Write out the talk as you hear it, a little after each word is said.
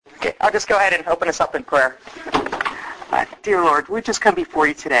I'll just go ahead and open us up in prayer. Dear Lord, we just come before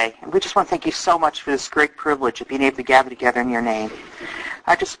you today, and we just want to thank you so much for this great privilege of being able to gather together in your name.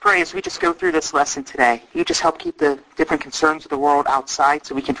 I just pray as we just go through this lesson today, you just help keep the different concerns of the world outside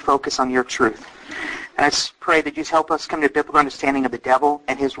so we can focus on your truth. And I just pray that you help us come to a biblical understanding of the devil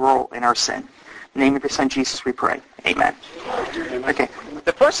and his role in our sin. In the name of your Son, Jesus, we pray. Amen. Okay.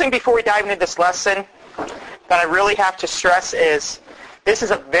 The first thing before we dive into this lesson that I really have to stress is this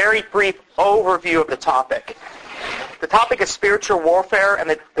is a very brief overview of the topic. The topic of spiritual warfare and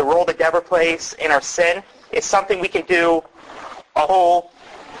the role the devil plays in our sin is something we can do a whole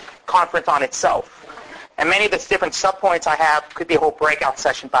conference on itself. And many of the different subpoints I have could be a whole breakout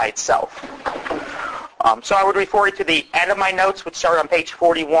session by itself. So I would refer you to the end of my notes, which start on page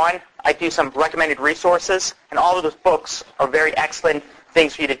 41. I do some recommended resources, and all of those books are very excellent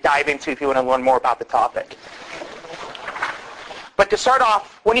things for you to dive into if you want to learn more about the topic. But to start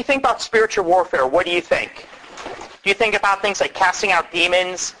off, when you think about spiritual warfare, what do you think? Do you think about things like casting out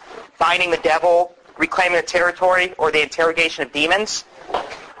demons, binding the devil, reclaiming the territory, or the interrogation of demons?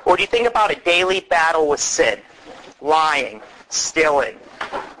 Or do you think about a daily battle with sin, lying, stealing,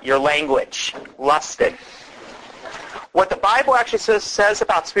 your language, lusting? What the Bible actually says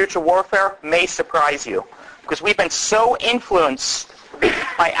about spiritual warfare may surprise you, because we've been so influenced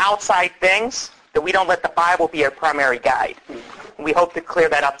by outside things that we don't let the Bible be our primary guide. And we hope to clear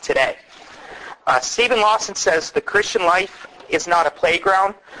that up today. Stephen Lawson says the Christian life is not a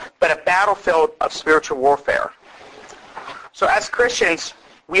playground, but a battlefield of spiritual warfare. So as Christians,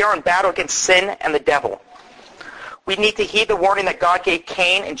 we are in battle against sin and the devil. We need to heed the warning that God gave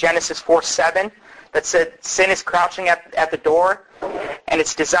Cain in Genesis 4:7 that said sin is crouching at the door and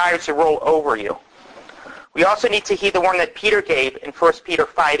its desires to roll over you. We also need to heed the warning that Peter gave in 1 Peter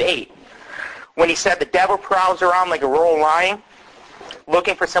 5:8 when he said the devil prowls around like a roaring lion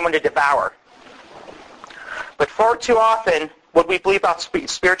looking for someone to devour. But far too often, what we believe about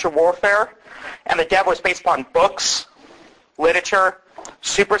spiritual warfare and the devil is based upon books, literature,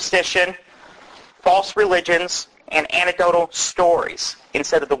 superstition, false religions, and anecdotal stories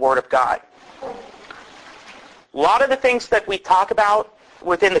instead of the Word of God. A lot of the things that we talk about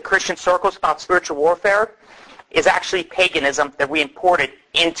within the Christian circles about spiritual warfare is actually paganism that we imported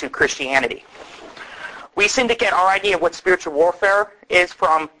into Christianity. We seem to get our idea of what spiritual warfare is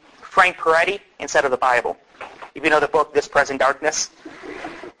from Frank Peretti instead of the Bible. If you know the book, This Present Darkness,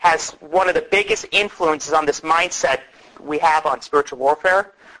 has one of the biggest influences on this mindset we have on spiritual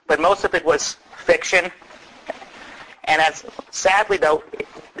warfare, but most of it was fiction. And as sadly, though,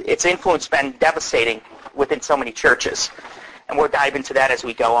 its influence has been devastating within so many churches. And we'll dive into that as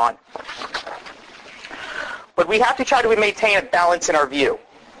we go on. But we have to try to maintain a balance in our view.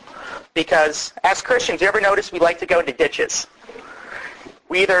 Because as Christians, you ever notice we like to go into ditches?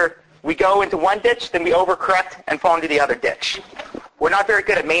 We go into one ditch, then we overcorrect and fall into the other ditch. We're not very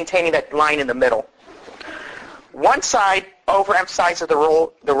good at maintaining that line in the middle. One side overemphasizes the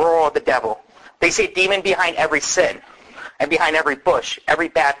role of the devil. They say demon behind every sin and behind every bush, every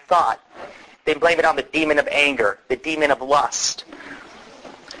bad thought. They blame it on the demon of anger, the demon of lust.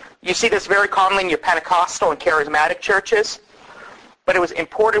 You see this very commonly in your Pentecostal and charismatic churches, but it was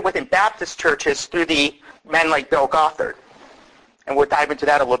imported within Baptist churches through the men like Bill Gothard. And we'll dive into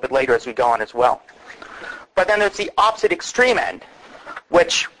that a little bit later as we go on as well. But then there's the opposite extreme end,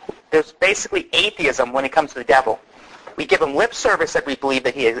 which there's basically atheism when it comes to the devil. We give him lip service that we believe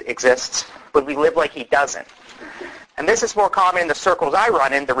that he exists, but we live like he doesn't. And this is more common in the circles I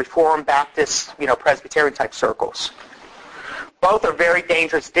run in, the Reformed, Baptist, Presbyterian type circles. Both are very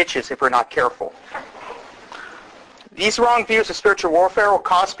dangerous ditches if we're not careful. These wrong views of spiritual warfare will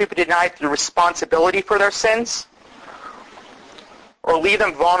cause people to deny the responsibility for their sins or leave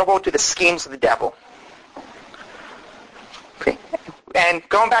them vulnerable to the schemes of the devil. Okay. And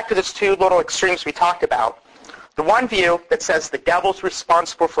going back to those two little extremes we talked about, the one view that says the devil's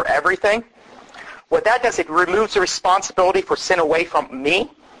responsible for everything, what that does, it removes the responsibility for sin away from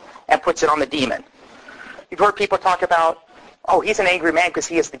me and puts it on the demon. You've heard people talk about, oh, he's an angry man because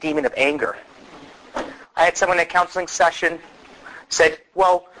he is the demon of anger. I had someone in a counseling session said,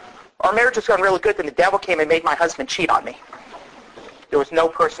 well, our marriage was going really good, then the devil came and made my husband cheat on me. There was no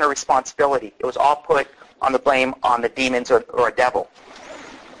personal responsibility. It was all put on the blame on the demons or a devil.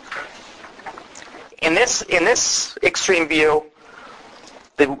 In this extreme view,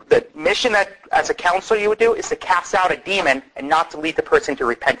 the mission that as a counselor you would do is to cast out a demon and not to lead the person to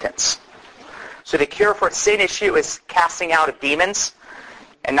repentance. So the cure for a sin issue is casting out of demons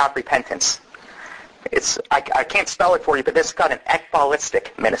and not repentance. I can't spell it for you, but this is called an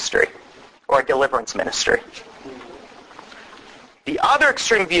ekbalistic ministry or a deliverance ministry. The other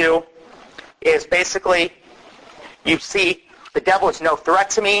extreme view is basically you see the devil is no threat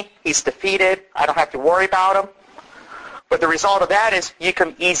to me. He's defeated. I don't have to worry about him. But the result of that is you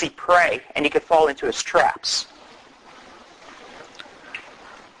can easy prey and you can fall into his traps.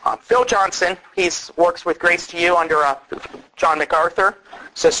 Phil Johnson, he works with Grace to You under John MacArthur,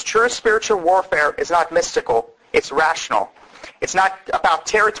 says true spiritual warfare is not mystical, it's rational. It's not about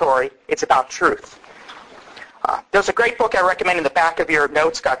territory, it's about truth. There's a great book I recommend in the back of your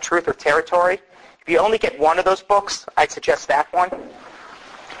notes, got Truth or Territory. If you only get one of those books, I'd suggest that one.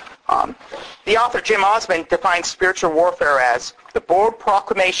 The author, Jim Osmond, defines spiritual warfare as the bold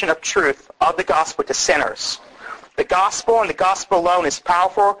proclamation of truth of the gospel to sinners. The gospel and the gospel alone is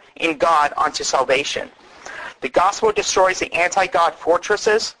powerful in God unto salvation. The gospel destroys the anti-God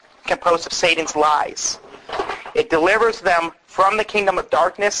fortresses composed of Satan's lies. It delivers them from the kingdom of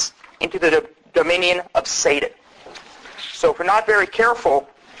darkness into the dominion of Satan. So if we're not very careful,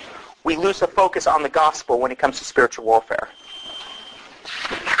 we lose the focus on the gospel when it comes to spiritual warfare.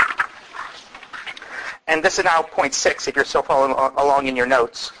 And this is now point 6 if you're still following along in your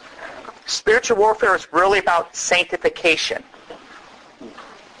notes. Spiritual warfare is really about sanctification.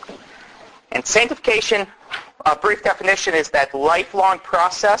 And sanctification, a brief definition, is that lifelong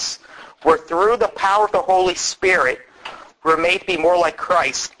process where through the power of the Holy Spirit we're made to be more like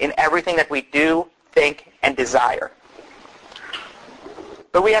Christ in everything that we do, think, and desire.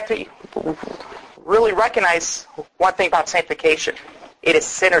 But we have to really recognize one thing about sanctification. It is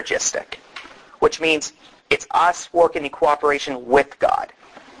synergistic, which means it's us working in cooperation with God.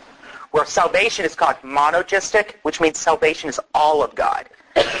 Where salvation is called monogistic, which means salvation is all of God.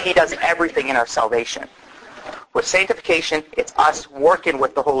 He does everything in our salvation. With sanctification, it's us working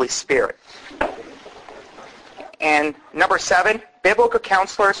with the Holy Spirit. And number 7, biblical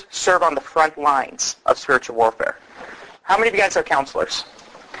counselors serve on the front lines of spiritual warfare. How many of you guys are counselors?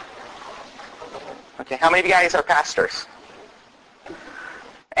 Okay, how many of you guys are pastors?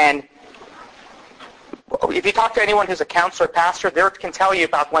 And if you talk to anyone who's a counselor or pastor, they can tell you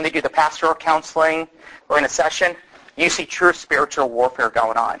about when they do the pastoral counseling or in a session, you see true spiritual warfare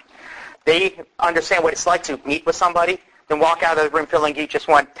going on. They understand what it's like to meet with somebody, then walk out of the room feeling you just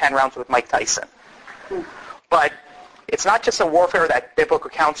won 10 rounds with Mike Tyson. But it's not just a warfare that biblical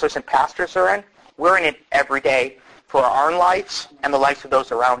counselors and pastors are in. We're in it every day for our own lives and the lives of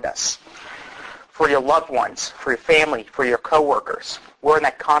those around us. For your loved ones, for your family, for your coworkers. We're in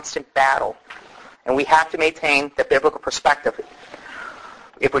that constant battle. And we have to maintain the biblical perspective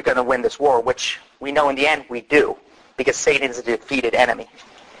if we're going to win this war, which we know in the end we do, because Satan is a defeated enemy.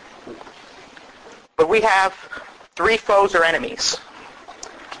 But we have 3 foes or enemies.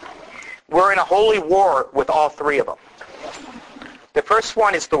 We're in a holy war with all 3 of them. The first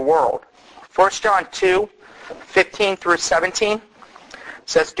one is the world. 1 John 2, 15 through 17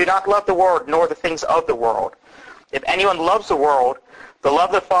 says, "Do not love the world, nor the things of the world. If anyone loves the world, the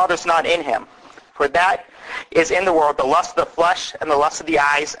love of the Father is not in him. For that is in the world, the lust of the flesh and the lust of the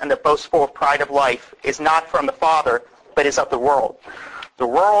eyes and the boastful pride of life is not from the Father, but is of the world. The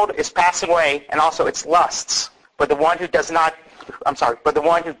world is passing away, and also its lusts. But the one who does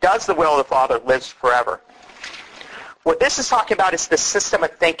the will of the Father lives forever." What this is talking about is the system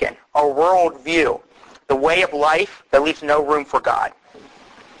of thinking, a world view, the way of life that leaves no room for God.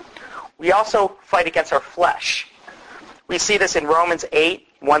 We also fight against our flesh. We see this in Romans 8,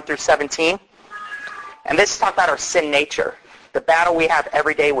 1 through 17. And this is talking about our sin nature, the battle we have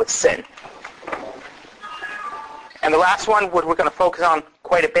every day with sin. And the last one, what we're going to focus on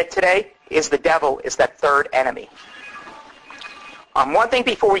quite a bit today, is the devil, is that third enemy. One thing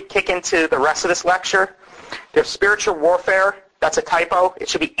before we kick into the rest of this lecture, there's spiritual warfare. That's a typo. It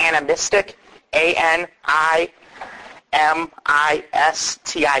should be animistic, A-N-I-M-I-S-T-I-C,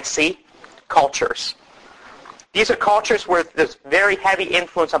 cultures. These are cultures where there's very heavy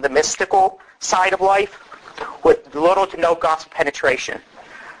influence on the mystical side of life with little to no gospel penetration.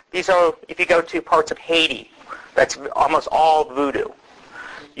 These are, if you go to parts of Haiti, that's almost all voodoo.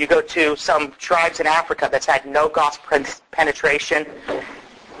 You go to some tribes in Africa that's had no gospel penetration.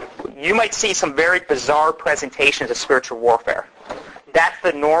 You might see some very bizarre presentations of spiritual warfare. That's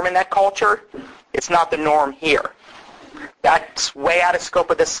the norm in that culture. It's not the norm here. That's way out of scope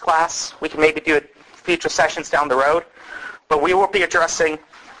of this class. We can maybe do it future sessions down the road. But we will be addressing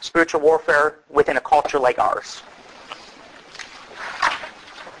spiritual warfare within a culture like ours.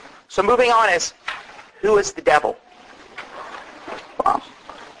 So moving on is, who is the devil?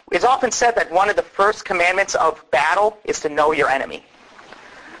 It's often said that one of the first commandments of battle is to know your enemy.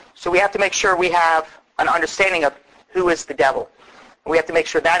 So we have to make sure we have an understanding of who is the devil. We have to make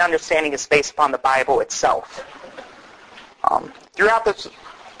sure that understanding is based upon the Bible itself. Throughout this,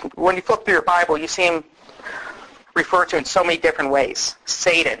 when you flip through your Bible, you see him referred to in so many different ways.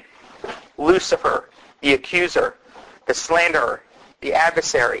 Satan, Lucifer, the accuser, the slanderer, the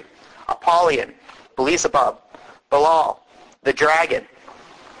adversary, Apollyon, Beelzebub, Belial, the dragon,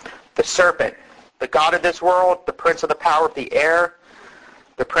 the serpent, the god of this world, the prince of the power of the air,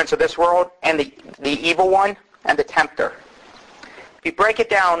 the prince of this world, and the evil one, and the tempter. If you break it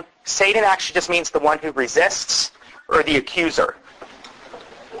down, Satan actually just means the one who resists, or the accuser.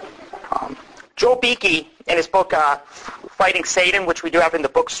 Joel Beeke, in his book Fighting Satan, which we do have in the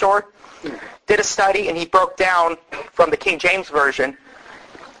bookstore, did a study, and he broke down from the King James Version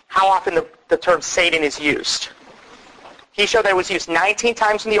how often the term Satan is used. He showed that it was used 19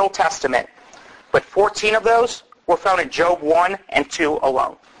 times in the Old Testament, but 14 of those were found in Job 1 and 2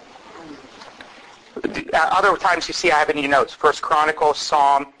 alone. Other times you see I have it in your notes, 1 Chronicles,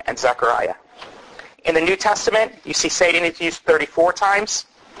 Psalm, and Zechariah. In the New Testament, you see Satan is used 34 times,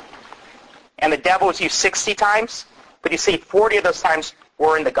 and the devil is used 60 times, but you see 40 of those times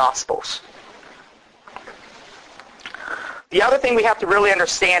were in the Gospels. The other thing we have to really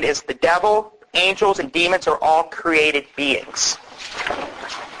understand is the devil, angels, and demons are all created beings.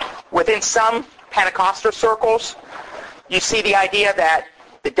 Within some Pentecostal circles, you see the idea that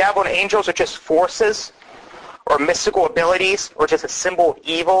the devil and angels are just forces or mystical abilities or just a symbol of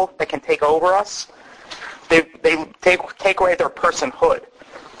evil that can take over us. They take away their personhood.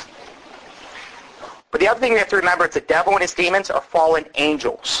 But the other thing we have to remember is the devil and his demons are fallen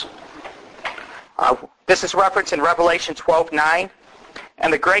angels. This is referenced in Revelation 12:9.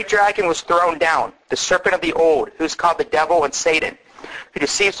 And the great dragon was thrown down, the serpent of the old, who's called the devil and Satan, who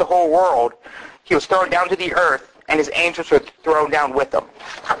deceives the whole world. He was thrown down to the earth, and his angels were thrown down with him.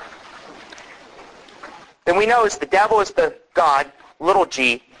 Then we know the devil is the god, little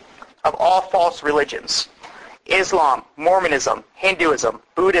g, of all false religions. Islam, Mormonism, Hinduism,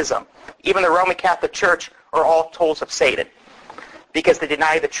 Buddhism, even the Roman Catholic Church are all tools of Satan because they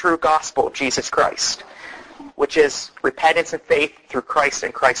deny the true gospel of Jesus Christ, which is repentance and faith through Christ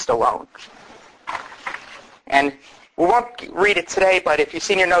and Christ alone. And we won't read it today, but if you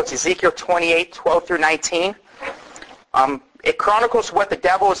see in your notes, Ezekiel 28:12 through 19, it chronicles what the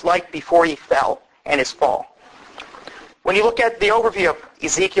devil was like before he fell and his fall. When you look at the overview of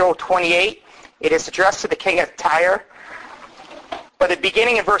Ezekiel 28, it is addressed to the king of Tyre. But at the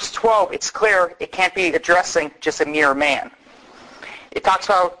beginning in verse 12, it's clear it can't be addressing just a mere man. It talks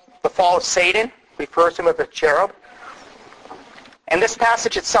about the fall of Satan, refers to him as a cherub. And this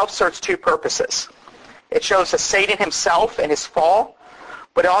passage itself serves two purposes. It shows us Satan himself and his fall,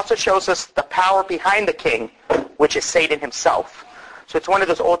 but it also shows us the power behind the king, which is Satan himself. So it's one of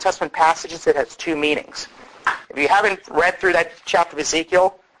those Old Testament passages that has two meanings. If you haven't read through that chapter of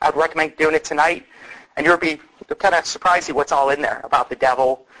Ezekiel, I would recommend doing it tonight, and you'll kind of surprised at what's all in there about the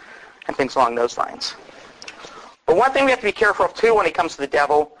devil and things along those lines. But one thing we have to be careful of, too, when it comes to the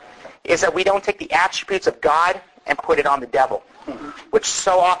devil is that we don't take the attributes of God and put it on the devil, which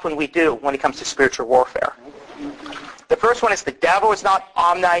so often we do when it comes to spiritual warfare. The first one is the devil is not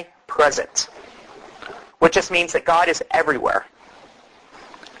omnipresent, which just means that God is everywhere.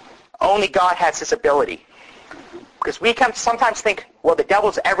 Only God has this ability. Because we can sometimes think, well, the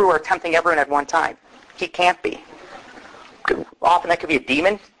devil's everywhere, tempting everyone at one time. He can't be. Often that could be a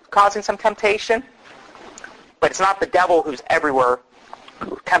demon causing some temptation, but it's not the devil who's everywhere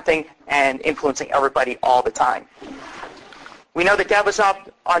tempting and influencing everybody all the time. We know the devil is not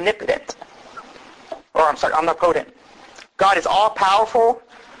omnipotent. Omnipotent. God is all-powerful,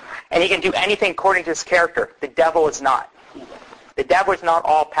 and he can do anything according to his character. The devil is not. The devil is not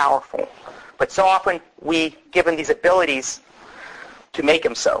all-powerful. But so often we give him these abilities to make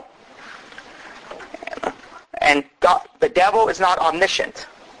him so. And God, the devil is not omniscient.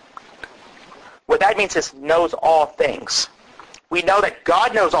 What that means is knows all things. We know that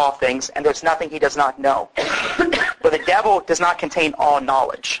God knows all things, and there's nothing he does not know. But the devil does not contain all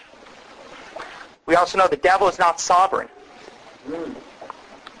knowledge. We also know the devil is not sovereign.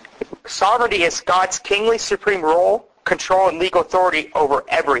 Sovereignty is God's kingly supreme role, control, and legal authority over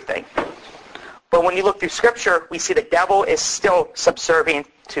everything. But when you look through Scripture, we see the devil is still subservient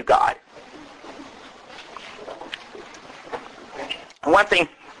to God. And one thing,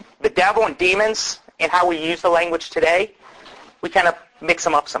 the devil and demons, and how we use the language today, we kind of mix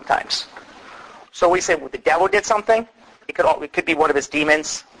them up sometimes. So we say, well, the devil did something. It could be one of his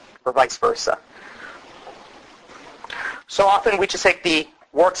demons, or vice versa. So often we just take the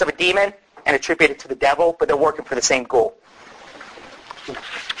works of a demon and attribute it to the devil, but they're working for the same goal.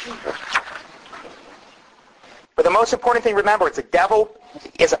 But the most important thing to remember is the devil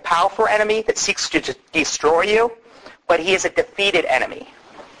is a powerful enemy that seeks to destroy you, but he is a defeated enemy.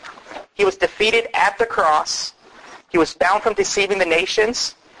 He was defeated at the cross. He was bound from deceiving the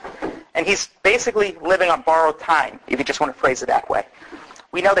nations. And he's basically living on borrowed time, if you just want to phrase it that way.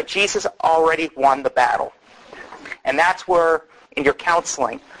 We know that Jesus already won the battle. And that's where, in your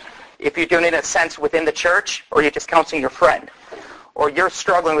counseling, if you're doing it in a sense within the church, or you're just counseling your friend, or you're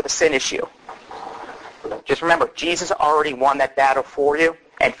struggling with a sin issue, just remember, Jesus already won that battle for you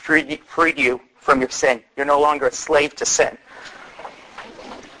and freed you from your sin. You're no longer a slave to sin.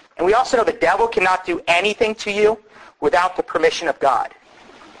 And we also know the devil cannot do anything to you without the permission of God.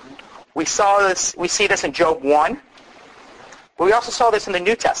 We see this in Job 1, but we also saw this in the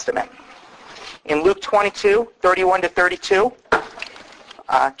New Testament. In Luke 22, 31 to 32,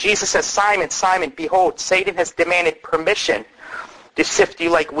 Jesus says, Simon, Simon, behold, Satan has demanded permission to sift you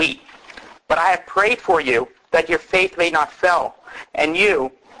like wheat. But I have prayed for you that your faith may not fail. And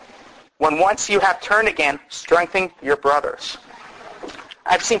you, when once you have turned again, strengthen your brothers.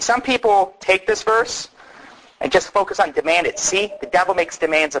 I've seen some people take this verse and just focus on demanded. See, the devil makes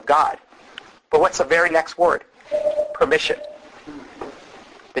demands of God. But what's the very next word? Permission.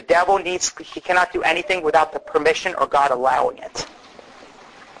 The devil he cannot do anything without the permission or God allowing it.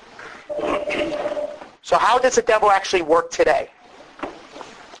 So how does the devil actually work today?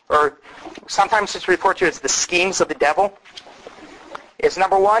 Or sometimes it's referred to as the schemes of the devil. Is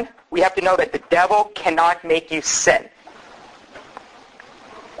number one, we have to know that the devil cannot make you sin.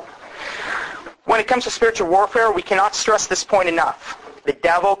 When it comes to spiritual warfare, we cannot stress this point enough. The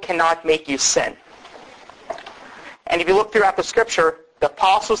devil cannot make you sin. And if you look throughout the scripture, the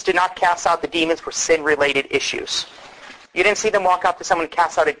apostles did not cast out the demons for sin-related issues. You didn't see them walk up to someone and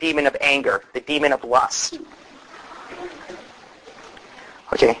cast out a demon of anger, the demon of lust.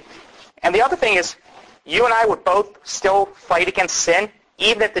 Okay. And the other thing is, you and I would both still fight against sin,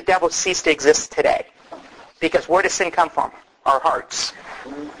 even if the devil ceased to exist today. Because where does sin come from? Our hearts.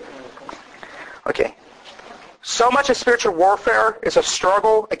 Okay. So much of spiritual warfare is a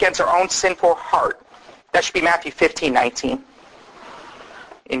struggle against our own sinful heart. That should be Matthew 15:19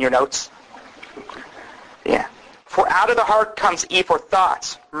 in your notes. Yeah. For out of the heart comes evil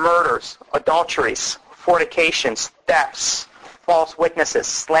thoughts, murders, adulteries, fornications, thefts, false witnesses,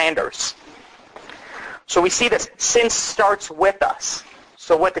 slanders. So we see this. Sin starts with us.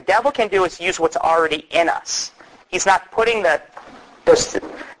 So what the devil can do is use what's already in us. He's not putting those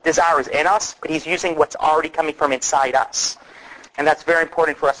desires in us, but he's using what's already coming from inside us. And that's very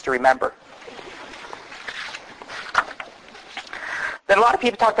important for us to remember. Then a lot of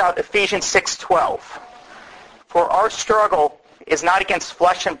people talk about Ephesians 6:12. For our struggle is not against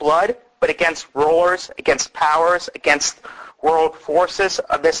flesh and blood, but against rulers, against powers, against world forces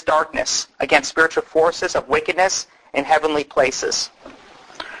of this darkness, against spiritual forces of wickedness in heavenly places.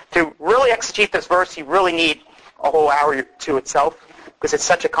 To really exegete this verse, you really need a whole hour to itself, because it's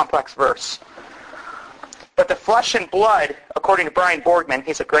such a complex verse. But the flesh and blood, according to Brian Borgman,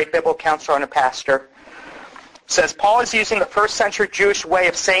 he's a great biblical counselor and a pastor, says Paul is using the first century Jewish way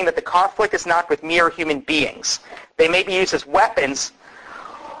of saying that the conflict is not with mere human beings. They may be used as weapons,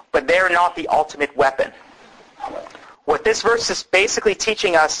 but they're not the ultimate weapon. What this verse is basically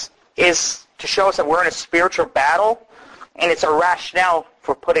teaching us is to show us that we're in a spiritual battle, and it's a rationale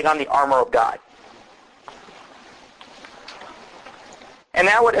for putting on the armor of God. And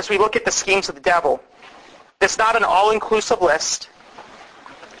now as we look at the schemes of the devil, it's not an all-inclusive list,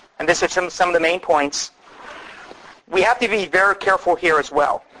 and these are some of the main points. We have to be very careful here as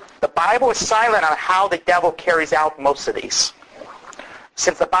well. The Bible is silent on how the devil carries out most of these.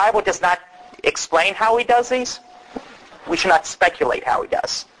 Since the Bible does not explain how he does these, we should not speculate how he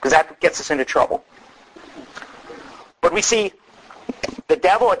does, because that gets us into trouble. But we see the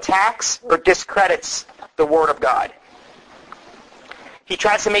devil attacks or discredits the Word of God. He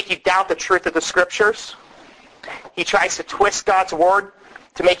tries to make you doubt the truth of the Scriptures. He tries to twist God's Word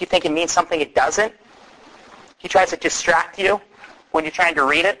to make you think it means something it doesn't. He tries to distract you when you're trying to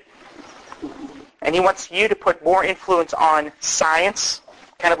read it. And he wants you to put more influence on science,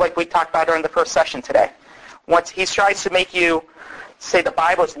 kind of like we talked about during the first session today. He tries to make you say the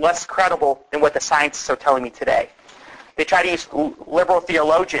Bible is less credible than what the scientists are telling me today. They try to use liberal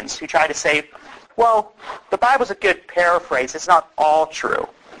theologians who try to say, well, the Bible's a good paraphrase. It's not all true.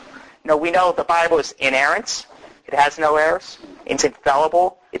 No, we know the Bible is inerrant. It has no errors. It's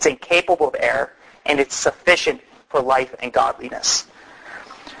infallible. It's incapable of error. And it's sufficient for life and godliness.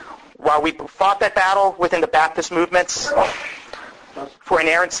 While we fought that battle within the Baptist movements for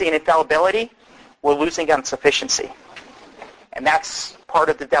inerrancy and infallibility, we're losing on sufficiency. And that's part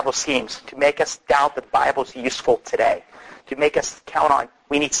of the devil's schemes, to make us doubt that the Bible is useful today, to make us count on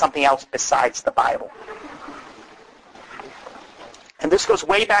we need something else besides the Bible. And this goes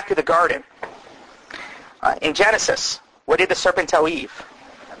way back to the garden. In Genesis, what did the serpent tell Eve?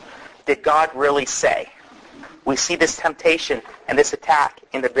 Did God really say? We see this temptation and this attack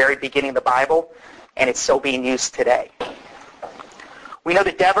in the very beginning of the Bible, and it's still being used today. We know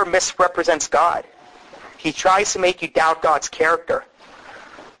the devil misrepresents God. He tries to make you doubt God's character.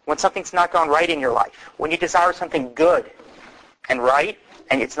 When something's not gone right in your life, when you desire something good and right,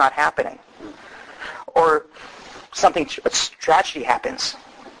 and it's not happening. Or a tragedy happens.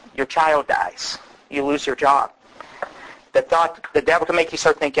 Your child dies. You lose your job. The devil can make you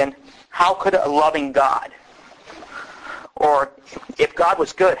start thinking, how could a loving God? Or if God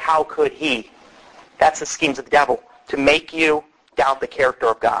was good, how could he? That's the schemes of the devil, to make you doubt the character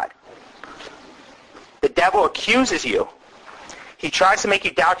of God. The devil accuses you. He tries to make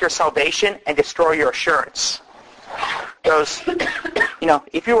you doubt your salvation and destroy your assurance. Goes,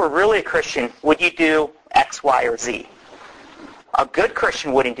 if you were really a Christian, would you do X, Y, or Z? A good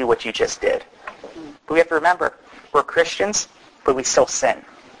Christian wouldn't do what you just did. But we have to remember, we're Christians, but we still sin.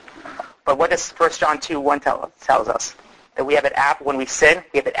 But what does 1 John 2:1 tells us? That we have when we sin,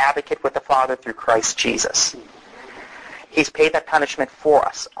 we have an advocate with the Father through Christ Jesus. He's paid that punishment for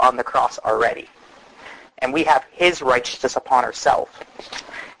us on the cross already. And we have his righteousness upon ourselves.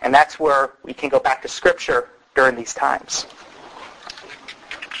 And that's where we can go back to Scripture during these times.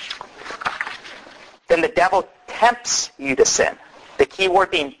 Then the devil tempts you to sin. The key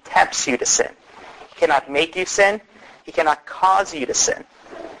word being tempts you to sin. He cannot make you sin. He cannot cause you to sin.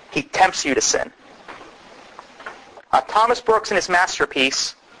 He tempts you to sin. Thomas Brooks in his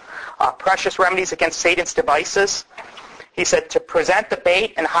masterpiece, Precious Remedies Against Satan's Devices, he said, to present the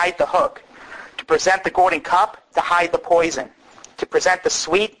bait and hide the hook. To present the golden cup, to hide the poison. To present the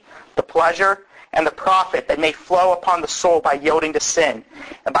sweet, the pleasure, and the profit that may flow upon the soul by yielding to sin,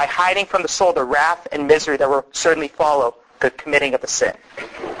 and by hiding from the soul the wrath and misery that will certainly follow the committing of the sin.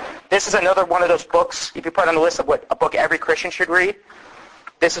 This is another one of those books, if you put on the list of what a book every Christian should read,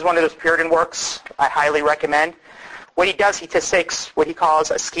 this is one of those Puritan works I highly recommend. What he does, he just takes what he calls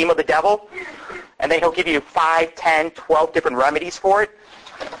a scheme of the devil, and then he'll give you 5, 10, 12 different remedies for it.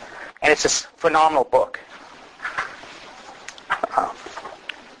 And it's just a phenomenal book.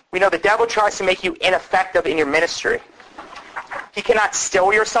 We know the devil tries to make you ineffective in your ministry. He cannot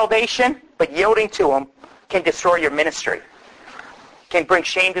steal your salvation, but yielding to him can destroy your ministry. Can bring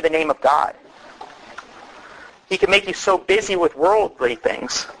shame to the name of God. He can make you so busy with worldly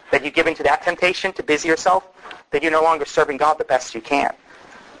things that you give into that temptation to busy yourself that you're no longer serving God the best you can.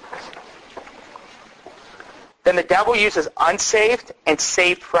 Then the devil uses unsaved and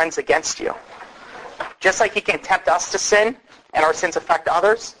saved friends against you. Just like he can tempt us to sin and our sins affect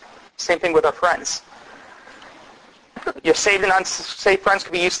others, same thing with our friends. Your saved and unsaved friends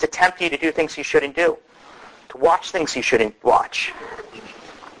can be used to tempt you to do things you shouldn't do, to watch things you shouldn't watch.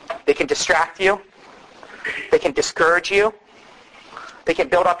 They can distract you. They can discourage you. They can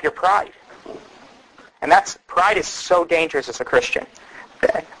build up your pride. And pride is so dangerous as a Christian.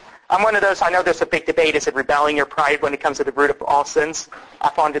 I'm one of those, I know there's a big debate, is it rebelling or pride when it comes to the root of all sins? I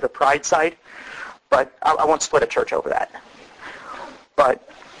fall into the pride side, but I won't split a church over that. But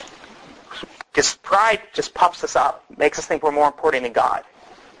just pride just puffs us up, makes us think we're more important than God,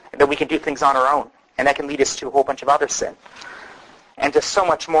 and that we can do things on our own, and that can lead us to a whole bunch of other sin, and just so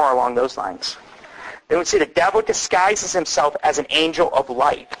much more along those lines. Then we see the devil disguises himself as an angel of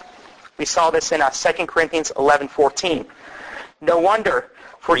light. We saw this in 2 Corinthians 11:14. No wonder,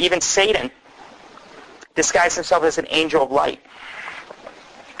 for even Satan disguised himself as an angel of light.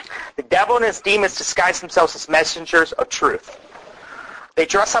 The devil and his demons disguise themselves as messengers of truth. They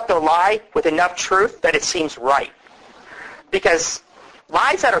dress up their lie with enough truth that it seems right. Because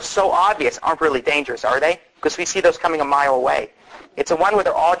lies that are so obvious aren't really dangerous, are they? Because we see those coming a mile away. It's the one where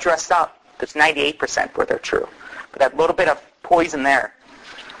they're all dressed up that's 98% where they're true. But that little bit of poison there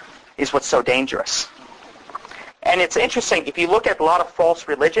is what's so dangerous. And it's interesting, if you look at a lot of false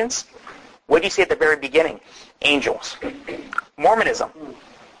religions, what do you see at the very beginning? Angels. Mormonism.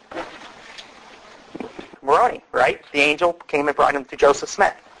 Moroni, right? The angel came and brought him to Joseph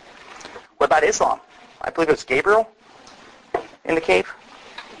Smith. What about Islam? I believe it was Gabriel in the cave.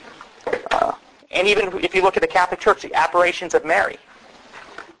 And even if you look at the Catholic Church, the apparitions of Mary,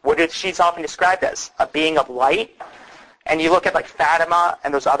 what is she's often described as? A being of light. And you look at like Fatima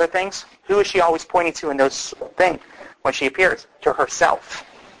and those other things, who is she always pointing to in those things when she appears? To herself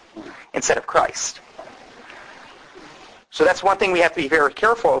instead of Christ. So that's one thing we have to be very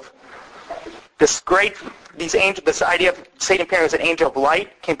careful of. This idea of Satan appearing as an angel of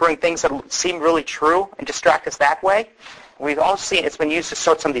light can bring things that seem really true and distract us that way. We've all seen it's been used to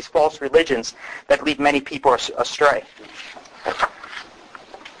start some of these false religions that lead many people astray.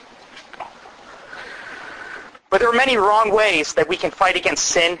 But there are many wrong ways that we can fight against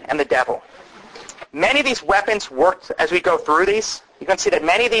sin and the devil. Many of these weapons work as we go through these. You can see that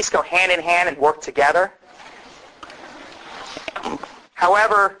many of these go hand in hand and work together.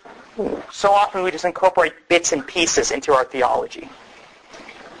 However, so often we just incorporate bits and pieces into our theology.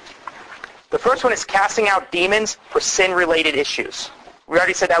 The first one is casting out demons for sin-related issues. We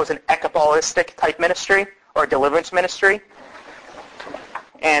already said that was an equibalistic type ministry or a deliverance ministry.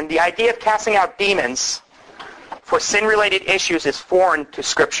 And the idea of casting out demons for sin-related issues is foreign to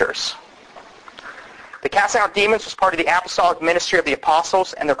scriptures. The casting out demons was part of the apostolic ministry of the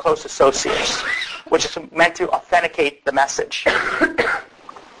apostles and their close associates, which is meant to authenticate the message.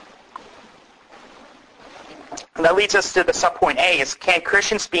 And that leads us to the subpoint A, is can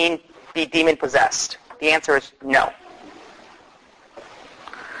Christians be demon-possessed? The answer is no.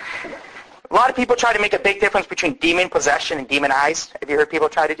 A lot of people try to make a big difference between demon possession and demonized. Have you heard people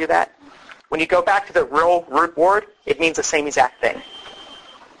try to do that? When you go back to the real root word, it means the same exact thing.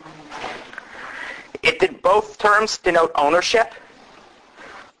 Both terms denote ownership,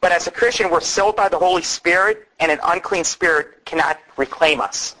 but as a Christian, we're sealed by the Holy Spirit, and an unclean spirit cannot reclaim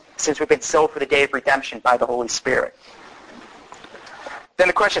us, since we've been sealed for the day of redemption by the Holy Spirit. Then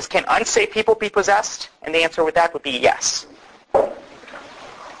the question is, can unsaved people be possessed? And the answer with that would be yes.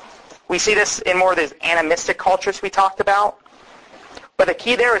 We see this in more of these animistic cultures we talked about. But the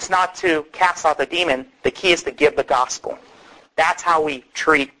key there is not to cast out the demon. The key is to give the gospel. That's how we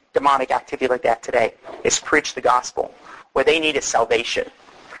treat demonic activity like that today, is preach the gospel. What they need is salvation.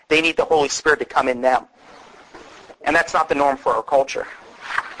 They need the Holy Spirit to come in them. And that's not the norm for our culture.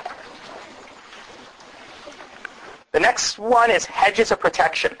 The next one is hedges of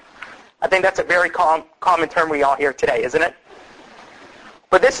protection. I think that's a very common term we all hear today, isn't it?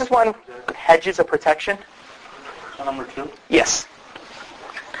 But this is one, hedges of protection. Number 2? Yes.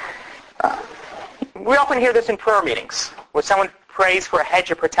 We often hear this in prayer meetings, where someone prays for a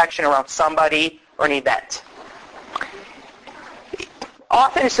hedge of protection around somebody or an event.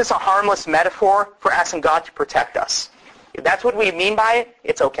 Often it's just a harmless metaphor for asking God to protect us. If that's what we mean by it,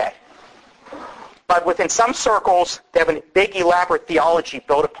 it's okay. But within some circles, they have a big, elaborate theology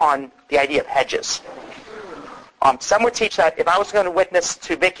built upon the idea of hedges. Some would teach that if I was going to witness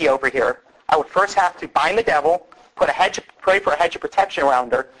to Vicky over here, I would first have to bind the devil, pray for a hedge of protection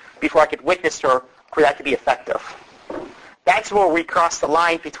around her, before I could witness to her for that to be effective. That's where we cross the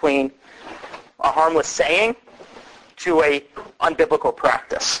line between a harmless saying to a unbiblical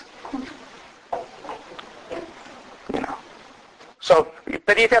practice. So,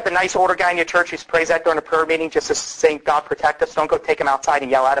 but if you have the nice older guy in your church who prays that during a prayer meeting just to saying, God protect us, don't go take him outside and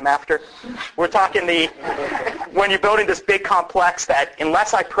yell at him after. We're talking when you're building this big complex that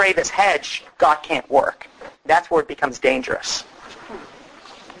unless I pray this hedge, God can't work. That's where it becomes dangerous.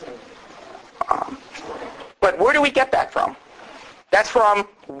 But where do we get that from? That's from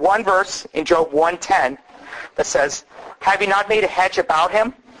one verse in Job 1:10 that says, have you not made a hedge about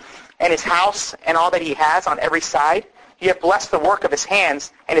him and his house and all that he has on every side? You have blessed the work of his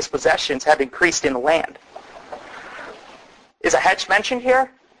hands, and his possessions have increased in the land. Is a hedge mentioned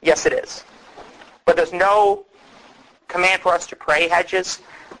here? Yes, it is. But there's no command for us to pray hedges,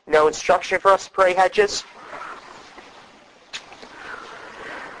 no instruction for us to pray hedges.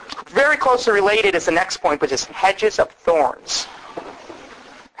 Very closely related is the next point, which is hedges of thorns.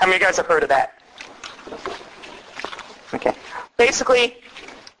 How many of you guys have heard of that? Okay. Basically,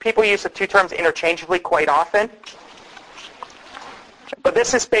 people use the two terms interchangeably quite often. But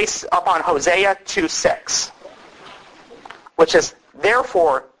this is based upon Hosea 2:6, which is,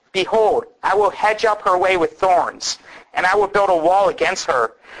 therefore, behold, I will hedge up her way with thorns, and I will build a wall against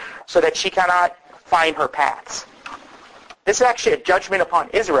her, so that she cannot find her paths. This is actually a judgment upon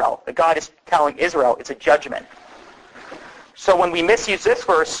Israel. That God is telling Israel it's a judgment. So when we misuse this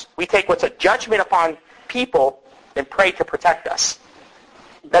verse, we take what's a judgment upon people and pray to protect us.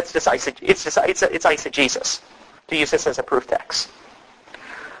 That's just it's eisegesis, to use this as a proof text.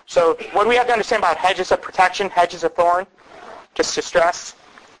 So what we have to understand about hedges of protection, hedges of thorn, just to stress,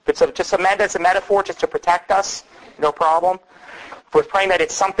 if it's just meant as a metaphor just to protect us, no problem. If we're praying that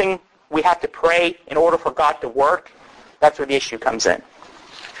it's something we have to pray in order for God to work, that's where the issue comes in.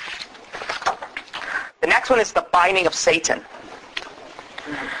 The next one is the binding of Satan.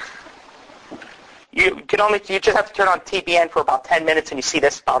 You just have to turn on TBN for about 10 minutes and you see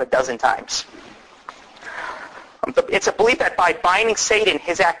this about a dozen times. It's a belief that by binding Satan,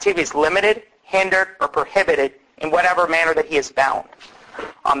 his activity is limited, hindered, or prohibited in whatever manner that he is bound.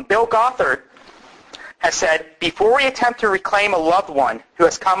 Bill Gothard has said, before we attempt to reclaim a loved one who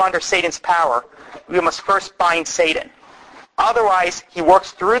has come under Satan's power, we must first bind Satan. Otherwise, he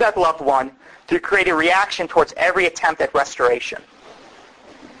works through that loved one to create a reaction towards every attempt at restoration.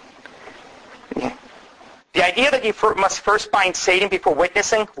 The idea that you must first bind Satan before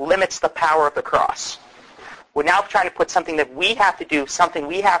witnessing limits the power of the cross. We're now trying to put something that we have to do, something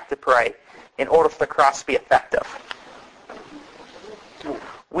we have to pray, in order for the cross to be effective.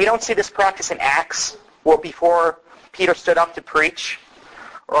 We don't see this practice in Acts, where before Peter stood up to preach,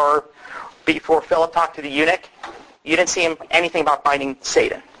 or before Philip talked to the eunuch, you didn't see anything about binding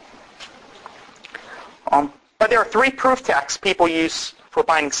Satan. But there are three proof texts people use for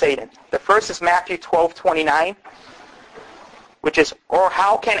binding Satan. The first is Matthew 12:29, which is, or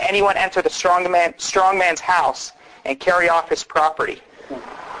how can anyone enter the strong man's house and carry off his property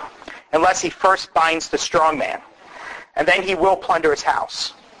unless he first binds the strong man, and then he will plunder his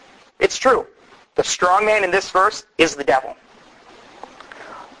house. It's true. The strong man in this verse is the devil.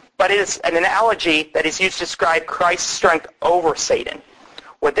 But it is an analogy that is used to describe Christ's strength over Satan.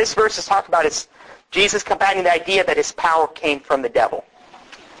 What this verse is talking about is Jesus combating the idea that his power came from the devil.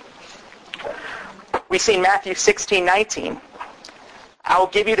 We see in Matthew 16:19, I will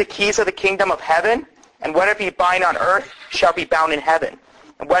give you the keys of the kingdom of heaven, and whatever you bind on earth shall be bound in heaven,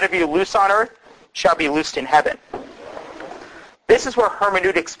 and whatever you loose on earth shall be loosed in heaven. This is where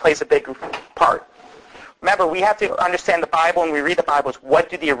hermeneutics plays a big part. Remember, we have to understand the Bible, and we read the Bible as what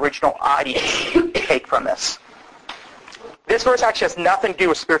do the original audience take from this. This verse actually has nothing to do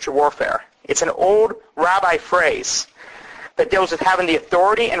with spiritual warfare. It's an old rabbi phrase that deals with having the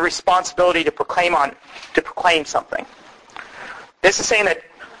authority and responsibility to proclaim something. This is saying that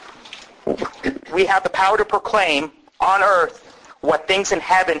we have the power to proclaim on earth what things in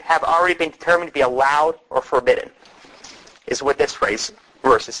heaven have already been determined to be allowed or forbidden, is what this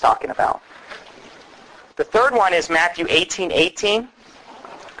verse is talking about. The third one is Matthew 18:18,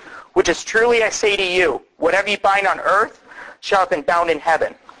 which is, truly I say to you, whatever you bind on earth shall have been bound in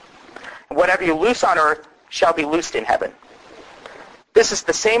heaven, and whatever you loose on earth shall be loosed in heaven. This is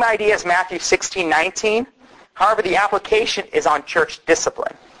the same idea as Matthew 16:19. However, the application is on church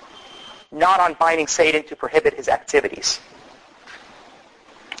discipline, not on binding Satan to prohibit his activities.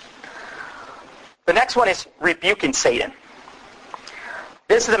 The next one is rebuking Satan.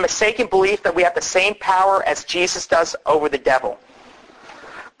 This is a mistaken belief that we have the same power as Jesus does over the devil.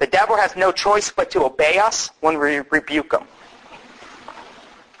 The devil has no choice but to obey us when we rebuke him.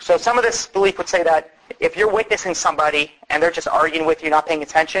 So some of this belief would say that if you're witnessing somebody and they're just arguing with you, not paying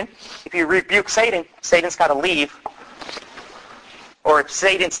attention, if you rebuke Satan, Satan's got to leave. Or if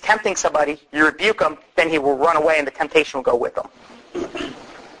Satan's tempting somebody, you rebuke him, then he will run away and the temptation will go with him.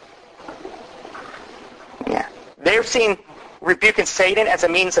 Yeah. They've seen rebuking Satan as a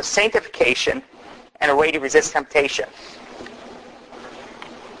means of sanctification and a way to resist temptation.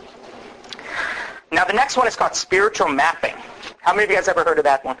 Now the next one is called spiritual mapping. How many of you guys ever heard of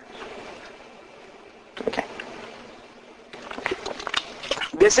that one? Okay.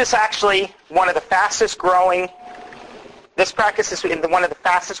 This is actually one of the fastest growing, this practice is in one of the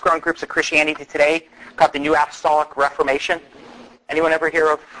fastest growing groups of Christianity today, called the New Apostolic Reformation. Anyone ever hear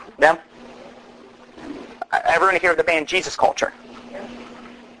of them? Everyone hear of the band Jesus Culture?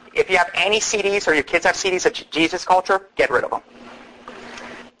 If you have any CDs or your kids have CDs of Jesus Culture, get rid of them.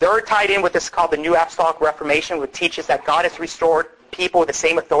 They're tied in with this called the New Apostolic Reformation, which teaches that God has restored people with the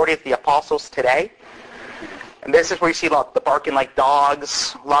same authority as the apostles today. And this is where you see the barking like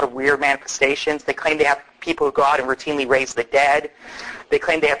dogs, a lot of weird manifestations. They claim they have people who go out and routinely raise the dead. They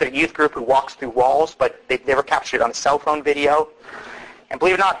claim they have their youth group who walks through walls, but they've never captured it on a cell phone video. And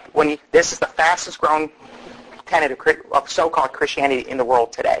believe it or not, this is the fastest growing tenet of so-called Christianity in the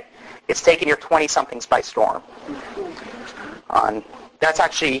world today. It's taken your 20-somethings by storm. That's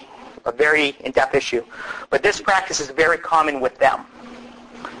actually a very in-depth issue. But this practice is very common with them.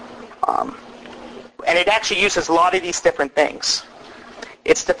 And it actually uses a lot of these different things.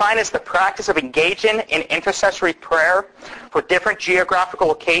 It's defined as the practice of engaging in intercessory prayer for different geographical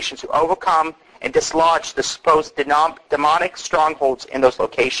locations to overcome and dislodge the supposed demonic strongholds in those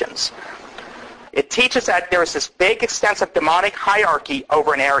locations. It teaches that there is this big, extensive demonic hierarchy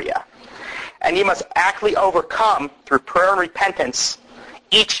over an area, and you must actively overcome, through prayer and repentance,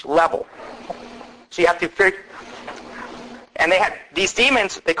 each level. So you have to figure... And they had these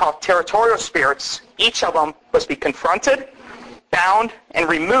demons, they call territorial spirits. Each of them must be confronted, bound, and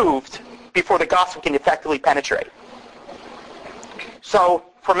removed before the gospel can effectively penetrate. So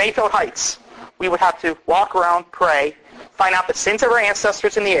for Mayfield Heights, we would have to walk around, pray, find out the sins of our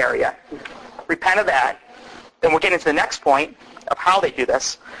ancestors in the area, repent of that. Then we'll get into the next point of how they do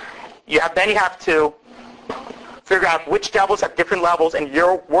this. You have to figure out which devils have different levels, and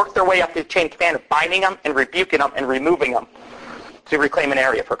you work their way up the chain of command of binding them and rebuking them and removing them to reclaim an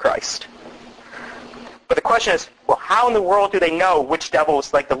area for Christ. But the question is, well, how in the world do they know which devil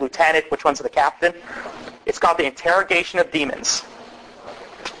is like the lieutenant, which one's the captain? It's called the interrogation of demons.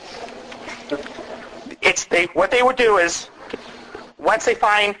 What they would do is, once they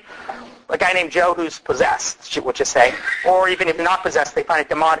find a guy named Joe who's possessed, which is say, or even if they're not possessed, they find a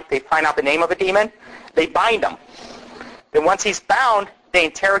demonic, they find out the name of a demon, they bind him. Then once he's bound, they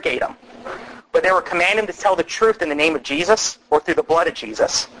interrogate him. But they were commanding him to tell the truth in the name of Jesus or through the blood of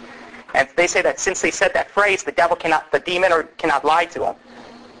Jesus. And they say that since they said that phrase, the demon cannot lie to him.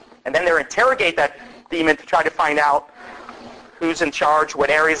 And then they interrogate that demon to try to find out who's in charge, what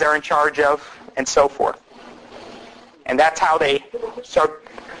areas they're in charge of, and so forth. And that's how they start.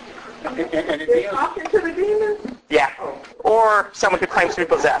 They're talking to the demons? Yeah. Or someone who claims to be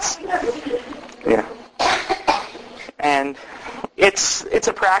possessed. Yeah. And it's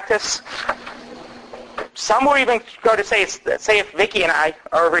a practice. Some will even go to say if Vicky and I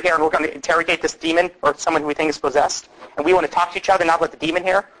are over here and we're going to interrogate this demon or someone who we think is possessed, and we want to talk to each other, not let the demon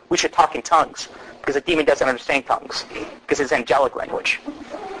hear, we should talk in tongues, because the demon doesn't understand tongues, because it's angelic language.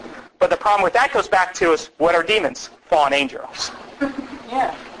 But the problem with that goes back to is, what are demons? Fallen angels.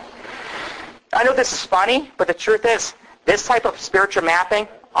 Yeah. I know this is funny, but the truth is, this type of spiritual mapping,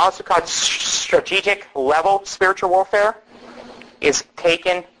 also called strategic level spiritual warfare, is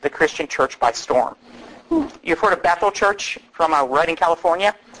taking the Christian church by storm. You've heard of Bethel Church from Redding,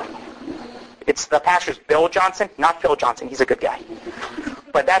 California? It's the pastor's Bill Johnson, not Phil Johnson. He's a good guy.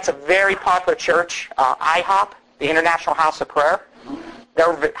 But that's a very popular church. IHOP, the International House of Prayer,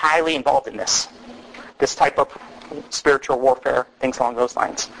 they're highly involved in this type of spiritual warfare, things along those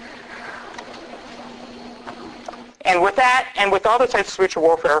lines. And with that, and with all those types of spiritual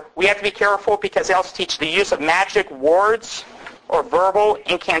warfare, we have to be careful because they also teach the use of magic words or verbal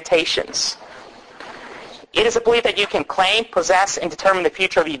incantations. It is a belief that you can claim, possess, and determine the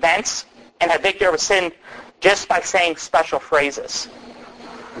future of events and have victory over sin just by saying special phrases.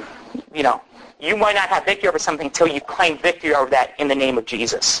 You know, you might not have victory over something until you claim victory over that in the name of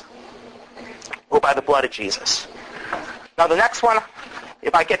Jesus or by the blood of Jesus. Now the next one,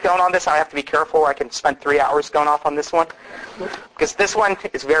 if I get going on this, I have to be careful. I can spend 3 hours going off on this one because this one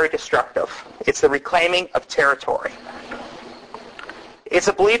is very destructive. It's the reclaiming of territory. It's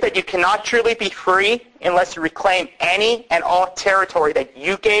a belief that you cannot truly be free unless you reclaim any and all territory that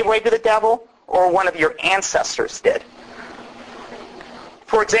you gave away to the devil or one of your ancestors did.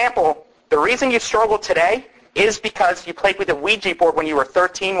 For example, the reason you struggle today is because you played with a Ouija board when you were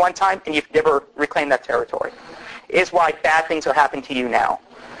 13 one time and you've never reclaimed that territory. Is why bad things are happening to you now.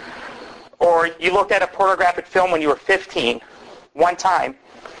 Or you looked at a pornographic film when you were 15 one time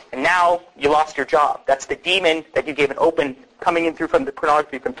and now you lost your job. That's the demon that you gave an open coming in through from the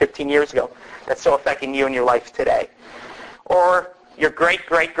pornography from 15 years ago that's still affecting you in your life today. Or your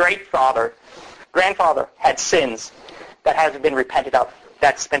grandfather had sins that hasn't been repented of,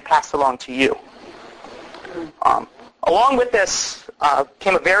 that's been passed along to you. Along with this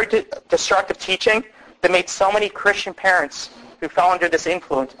came a very destructive teaching that made so many Christian parents who fell under this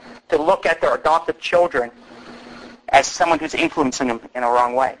influence to look at their adoptive children as someone who's influencing them in a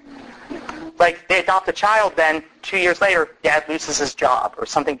wrong way. Like, they adopt a child, then 2 years later, dad loses his job or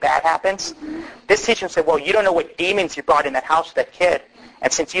something bad happens. This teacher said, well, you don't know what demons you brought in that house with that kid,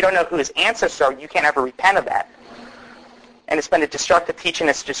 and since you don't know who his ancestors are, you can't ever repent of that. And it's been a destructive teaching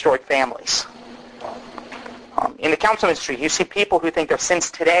that's destroyed families. In the counsel ministry, you see people who think their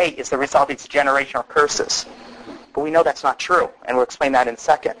sins today is the result of these generational curses. But we know that's not true, and we'll explain that in a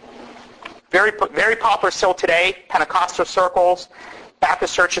second. Very, very popular still today, Pentecostal circles,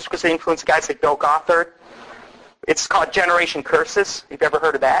 Baptist churches, because they influence guys like Bill Gothard. It's called Generation Curses. If you've ever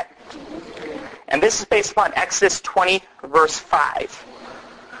heard of that? And this is based upon Exodus 20, verse 5,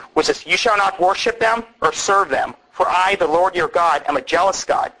 which says, you shall not worship them or serve them, for I, the Lord your God, am a jealous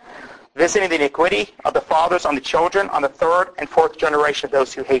God, visiting the iniquity of the fathers on the children, on the third and fourth generation of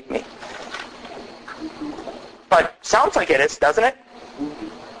those who hate me. But sounds like it is, doesn't it?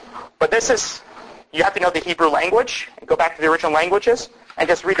 But this is, you have to know the Hebrew language, and go back to the original languages, and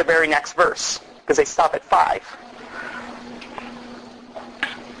just read the very next verse, because they stop at 5.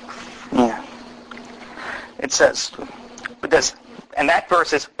 Yeah. It says, and that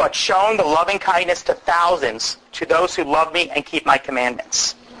verse is, but shown the loving kindness to thousands, to those who love me and keep my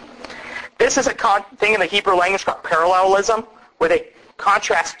commandments. This is a thing in the Hebrew language called parallelism, where they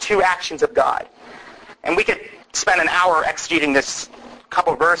contrast two actions of God. And we could spend an hour exegeting this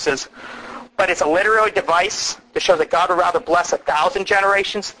couple verses, but it's a literary device that shows that God would rather bless 1,000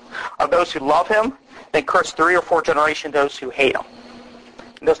 generations of those who love him then curse 3 or 4 generations those who hate him.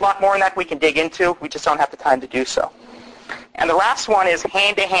 And there's a lot more in that we can dig into. We just don't have the time to do so. And the last one is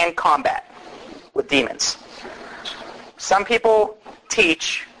hand-to-hand combat with demons. Some people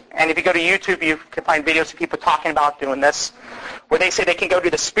teach, and if you go to YouTube, you can find videos of people talking about doing this, where they say they can go to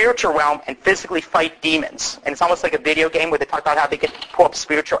the spiritual realm and physically fight demons. And it's almost like a video game where they talk about how they can pull up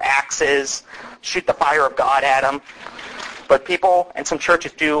spiritual axes, shoot the fire of God at them. But people and some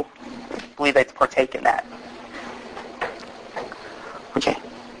churches do believe they partake in that. Okay.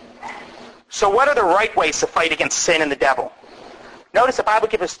 So what are the right ways to fight against sin and the devil? Notice the Bible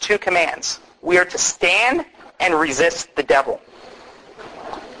gives us 2 commands. We are to stand and resist the devil.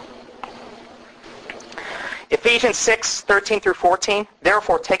 Ephesians 6:13 through 14,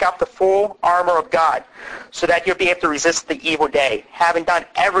 therefore take up the full armor of God, so that you'll be able to resist the evil day, having done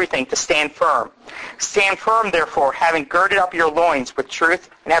everything to stand firm. Stand firm, therefore, having girded up your loins with truth,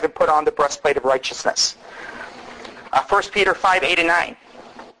 and having put on the breastplate of righteousness. 1 Peter 5:8 and 9,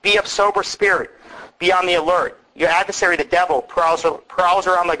 be of sober spirit, be on the alert. Your adversary, the devil, prowls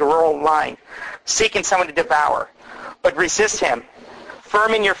around like a roaring lion, seeking someone to devour. But resist him,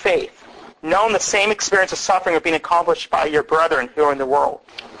 firm in your faith, knowing the same experience of suffering are being accomplished by your brethren who are in the world.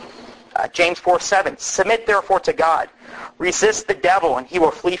 James 4:7, submit therefore to God. Resist the devil, and he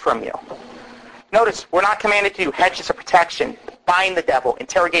will flee from you. Notice, we're not commanded to do hedges of protection, bind the devil,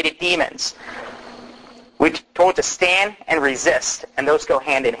 interrogate demons. We're told to stand and resist, and those go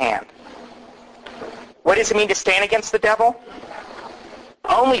hand in hand. What does it mean to stand against the devil?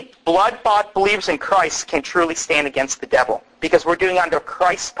 Only blood-bought believers in Christ can truly stand against the devil, because we're doing under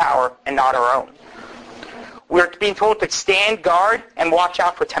Christ's power and not our own. We're being told to stand guard and watch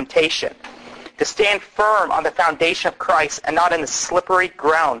out for temptation, to stand firm on the foundation of Christ and not in the slippery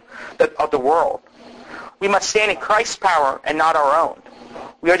ground of the world. We must stand in Christ's power and not our own.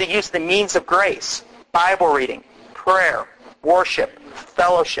 We are to use the means of grace, Bible reading, prayer, worship,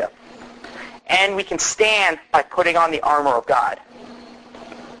 fellowship. And we can stand by putting on the armor of God.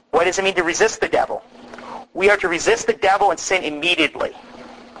 What does it mean to resist the devil? We are to resist the devil and sin immediately.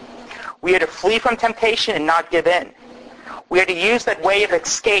 We are to flee from temptation and not give in. We are to use that way of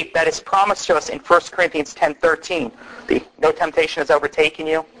escape that is promised to us in 1 Corinthians 10:13. No temptation has overtaken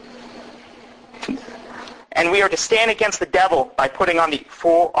you. And we are to stand against the devil by putting on the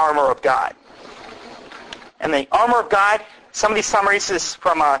full armor of God. And the armor of God, some of these summaries is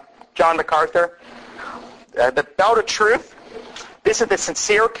from John MacArthur. The belt of truth. This is the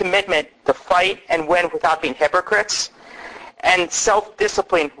sincere commitment to fight and win without being hypocrites, and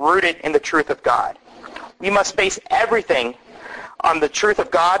self-discipline rooted in the truth of God. We must base everything on the truth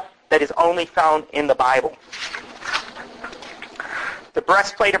of God that is only found in the Bible. The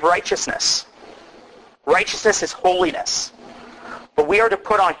breastplate of righteousness. Righteousness is holiness. But we are to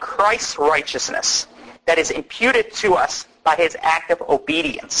put on Christ's righteousness that is imputed to us by his act of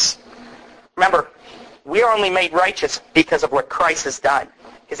obedience. Remember, we are only made righteous because of what Christ has done.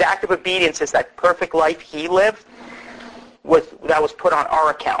 His act of obedience is that perfect life he lived that was put on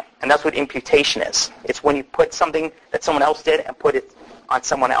our account. And that's what imputation is. It's when you put something that someone else did and put it on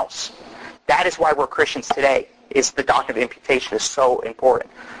someone else. That is why we're Christians today, is the doctrine of imputation is so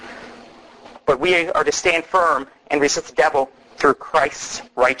important. But we are to stand firm and resist the devil through Christ's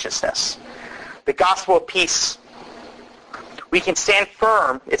righteousness. The gospel of peace. We can stand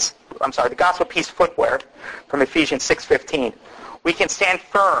firm. The gospel of peace footwear from Ephesians 6:15. We can stand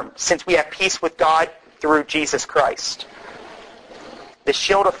firm since we have peace with God through Jesus Christ. The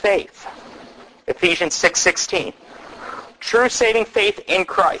shield of faith. Ephesians 6:16. True saving faith in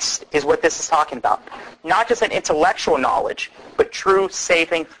Christ is what this is talking about. Not just an intellectual knowledge, but true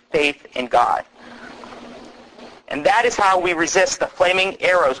saving faith in God. And that is how we resist the flaming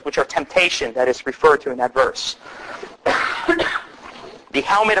arrows, which are temptation, that is referred to in that verse. The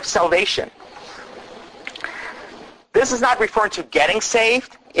helmet of salvation. This is not referring to getting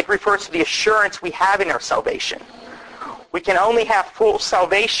saved. It refers to the assurance we have in our salvation. We can only have full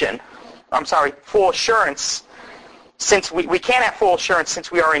assurance since we can't have full assurance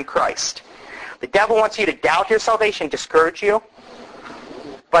since we are in Christ. The devil wants you to doubt your salvation, discourage you.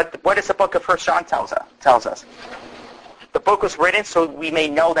 But what does the book of 1 John tells us? The book was written so we may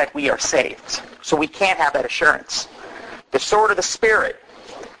know that we are saved. So we can't have that assurance. The sword of the Spirit.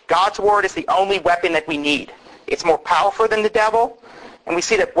 God's word is the only weapon that we need. It's more powerful than the devil. And we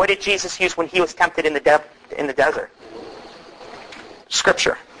see that what did Jesus use when he was tempted in the desert?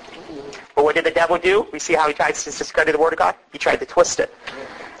 Scripture. But what did the devil do? We see how he tried to discredit the word of God. He tried to twist it.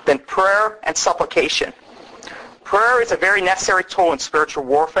 Then prayer and supplication. Prayer is a very necessary tool in spiritual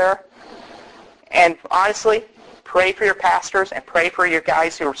warfare. And honestly, pray for your pastors and pray for your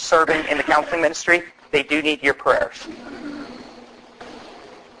guys who are serving in the counseling ministry. they do need your prayers.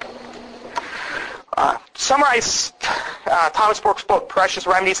 Summarize Thomas Brooks' book, Precious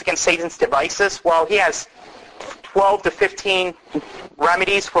Remedies Against Satan's Devices. Well, he has 12 to 15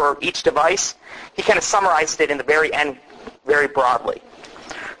 remedies for each device. He kind of summarized it in the very end very broadly.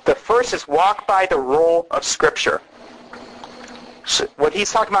 The first is walk by the rule of Scripture. So what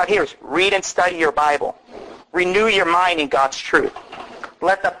he's talking about here is read and study your Bible. Renew your mind in God's truth.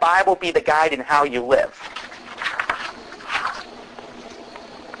 Let the Bible be the guide in how you live.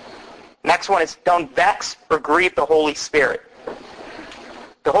 Next one is don't vex or grieve the Holy Spirit.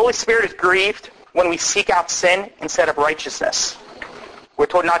 The Holy Spirit is grieved when we seek out sin instead of righteousness. We're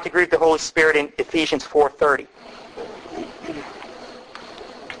told not to grieve the Holy Spirit in Ephesians 4:30,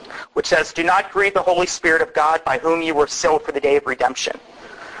 which says, do not grieve the Holy Spirit of God by whom you were sealed for the day of redemption.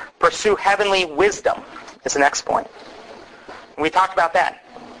 Pursue heavenly wisdom is the next point. And we talked about that.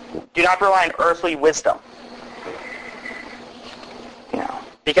 Do not rely on earthly wisdom.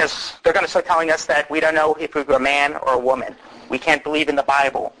 Because they're going to start telling us that we don't know if we're a man or a woman. We can't believe in the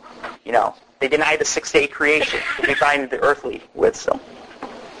Bible. They deny the six-day creation. They find the earthly wisdom.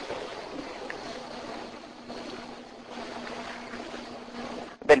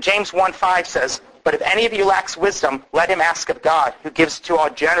 Then James 1:5 says, but if any of you lacks wisdom, let him ask of God, who gives to all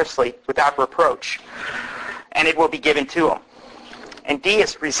generously without reproach, and it will be given to him. And D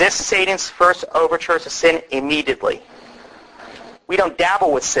is resist Satan's first overtures of sin immediately. We don't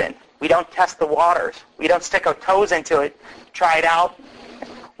dabble with sin. We don't test the waters. We don't stick our toes into it, try it out.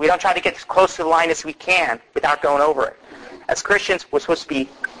 We don't try to get as close to the line as we can without going over it. As Christians, we're supposed to be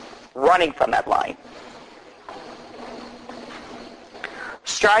running from that line.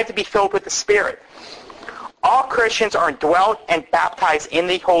 Strive to be filled with the Spirit. All Christians are indwelt and baptized in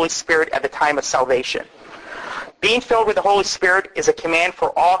the Holy Spirit at the time of salvation. Being filled with the Holy Spirit is a command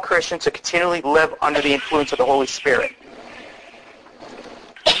for all Christians to continually live under the influence of the Holy Spirit.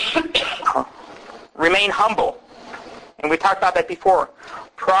 Remain humble. And we talked about that before.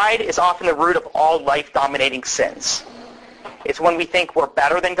 Pride is often the root of all life-dominating sins. It's when we think we're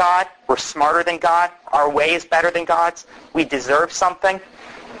better than God, we're smarter than God, our way is better than God's, we deserve something,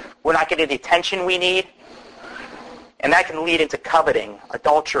 we're not getting the attention we need, and that can lead into coveting,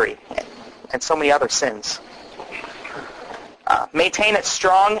 adultery, and so many other sins. Maintain a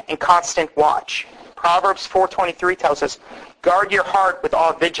strong and constant watch. Proverbs 4:23 tells us, guard your heart with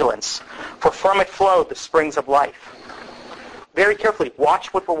all vigilance, for from it flow the springs of life. Very carefully,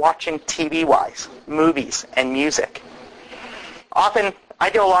 watch what we're watching TV-wise, movies and music. Often, I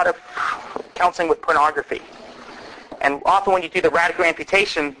do a lot of counseling with pornography. And often when you do the radical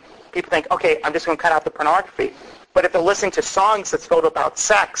amputation, people think, okay, I'm just going to cut out the pornography. But if they're listening to songs that's filled about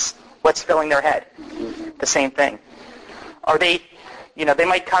sex, what's filling their head? The same thing. Are they, they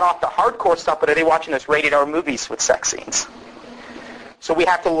might cut off the hardcore stuff, but are they watching those rated R movies with sex scenes? So we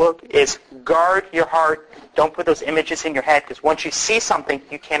have to look is guard your heart. Don't put those images in your head, because once you see something,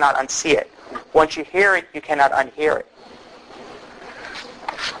 you cannot unsee it. Once you hear it, you cannot unhear it.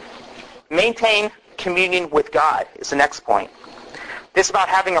 Maintain communion with God is the next point. This is about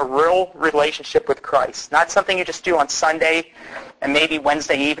having a real relationship with Christ, not something you just do on Sunday and maybe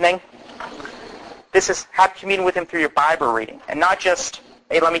Wednesday evening. This is have communion with Him through your Bible reading, and not just,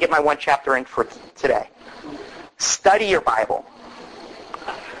 hey, let me get my one chapter in for today. Study your Bible.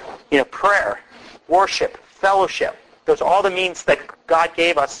 Prayer, worship, fellowship. Those are all the means that God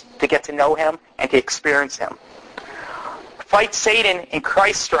gave us to get to know Him and to experience Him. Fight Satan in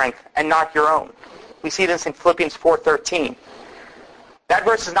Christ's strength and not your own. We see this in Philippians 4:13. That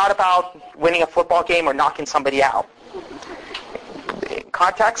verse is not about winning a football game or knocking somebody out. In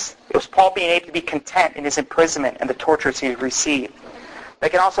context, it was Paul being able to be content in his imprisonment and the tortures he received.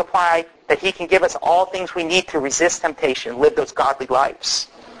 That can also apply that he can give us all things we need to resist temptation, live those godly lives.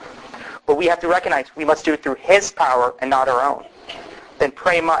 But we have to recognize we must do it through His power and not our own. Then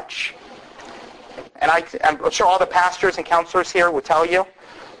pray much. And I'm sure all the pastors and counselors here will tell you,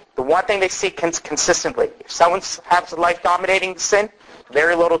 the one thing they see consistently, if someone has a life-dominating sin,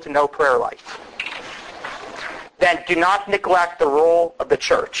 very little to no prayer life. Then do not neglect the role of the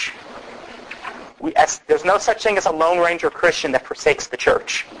church. There's no such thing as a Lone Ranger Christian that forsakes the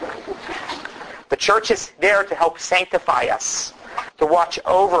church. The church is there to help sanctify us, to watch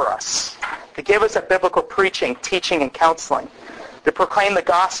over us, to give us a biblical preaching, teaching, and counseling, to proclaim the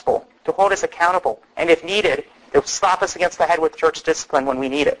gospel, to hold us accountable, and if needed, to slap us against the head with church discipline when we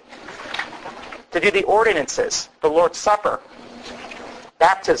need it, to do the ordinances, the Lord's Supper,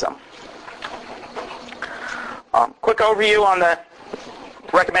 baptism. Quick overview on the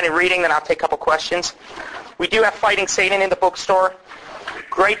recommended reading, then I'll take a couple questions. We do have Fighting Satan in the bookstore.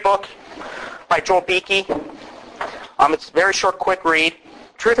 Great book. by Joel Beakey. It's a very short, quick read.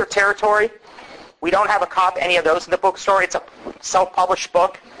 Truth or Territory. We don't have a copy of any of those in the bookstore. It's a self-published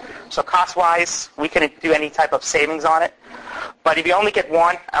book, so cost-wise, we couldn't do any type of savings on it. But if you only get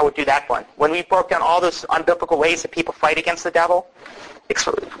one, I would do that one. When we broke down all those unbiblical ways that people fight against the devil,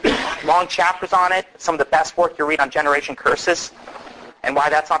 long chapters on it, some of the best work you read on generation curses, and why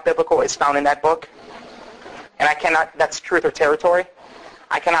that's not biblical is found in that book. And that's Truth or Territory.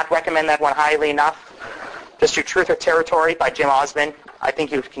 I cannot recommend that one highly enough. Just do Truth or Territory by Jim Osmond. I think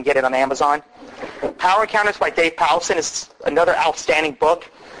you can get it on Amazon. Power Encounters by Dave Powelson is another outstanding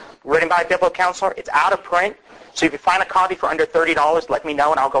book written by a biblical counselor. It's out of print, so if you find a copy for under $30, let me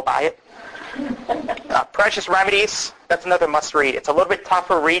know and I'll go buy it. Precious Remedies, that's another must-read. It's a little bit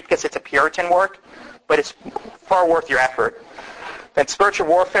tougher read because it's a Puritan work, but it's far worth your effort. Then Spiritual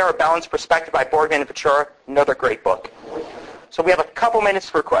Warfare, A Balanced Perspective by Borgman and Ventura, another great book. So we have a couple minutes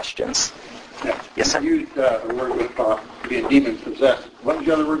for questions. Yeah. Yes, sir. You used a word with being demon-possessed. What was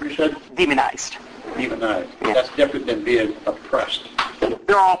the other word you said? Demonized. Demonized. Yeah. That's different than being oppressed.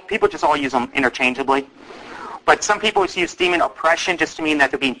 People just all use them interchangeably. But some people use demon oppression just to mean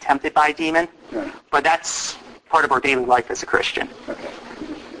that they're being tempted by a demon. Yeah. But that's part of our daily life as a Christian. Okay.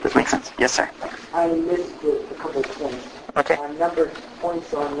 Does that make sense? Yes, sir. I missed a couple of points. Okay.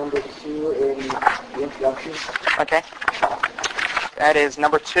 Points on number 2 in the introduction. Okay. That is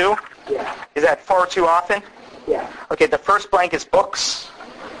number 2. Yeah. Is that far too often? Yeah. Okay, the first blank is books,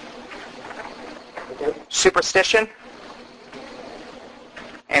 Okay. superstition,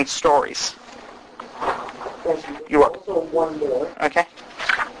 and stories. Thank you. You're welcome. Also, one more. Okay.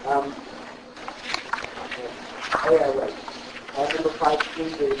 Oh, yeah, right. Number 5,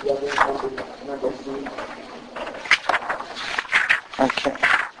 please, the other number C. Okay.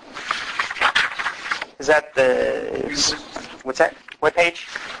 Is that what's that? What page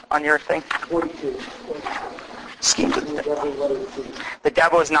on your thing? 42. Schemes of The the double letter C. The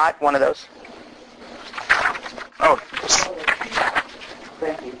devil is not one of those. Oh,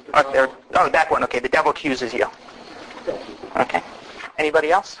 Thank you. there. Oh, that one. Okay, the devil accuses you. Thank you. Okay.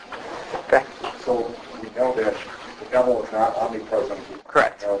 Anybody else? Okay. So we know that the devil is not omnipresent.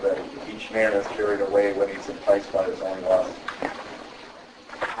 Correct. We know that each man is carried away when he's enticed by his own lust.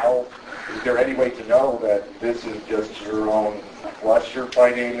 How is there any way to know that this is just your own flesh you're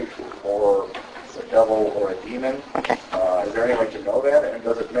fighting, or a devil or a demon? Okay. Is there any way to know that, and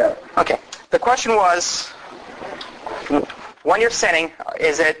does it matter? Okay. The question was, when you're sinning,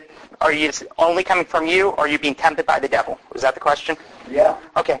 are you only coming from you, or are you being tempted by the devil? Was that the question? Yeah.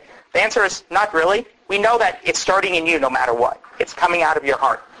 Okay. The answer is not really. We know that it's starting in you no matter what. It's coming out of your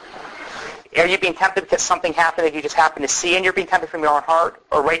heart. Are you being tempted because something happened that you just happen to see and you're being tempted from your own heart?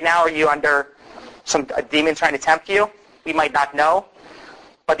 Or right now are you under a demon trying to tempt you? We might not know.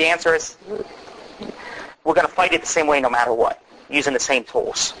 But the answer is we're going to fight it the same way no matter what, using the same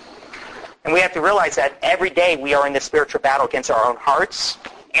tools. And we have to realize that every day we are in this spiritual battle against our own hearts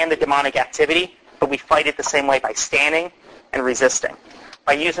and the demonic activity, but we fight it the same way by standing and resisting,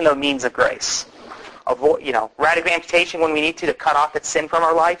 by using the means of grace. Radical amputation when we need to cut off that sin from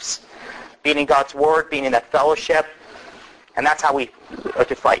our lives, being in God's Word, being in that fellowship, and that's how we are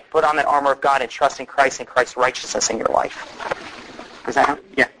to fight. Put on that armor of God and trust in Christ and Christ's righteousness in your life. Is that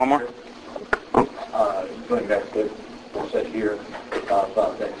Yeah, one more? Going back to what was said here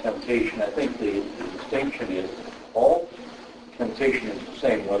about that temptation, I think the distinction is all temptation is the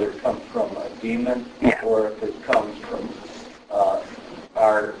same, whether it comes from a demon or if it comes from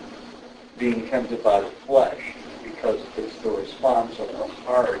our being tempted by the flesh, because it's the response of the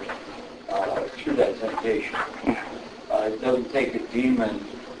heart to that temptation. It doesn't take a demon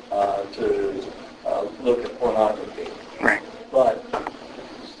to look at pornography. Right. But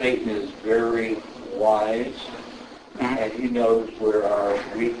Satan is very wise, and he knows where our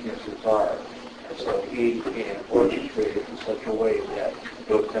weaknesses are. And so he can orchestrate it in such a way that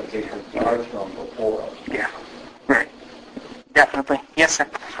those temptations are thrown before us. Yeah. Right. Definitely. Yes, sir.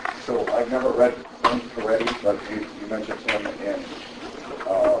 So I've never read one already, but you mentioned some, and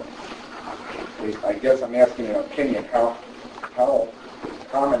I guess I'm asking an opinion. How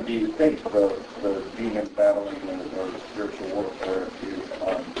common do you think the demon battling or the spiritual warfare is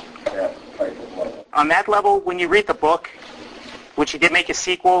on that type of level? On that level, when you read the book, which he did make a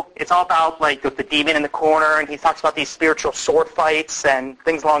sequel, it's all about like the demon in the corner, and he talks about these spiritual sword fights and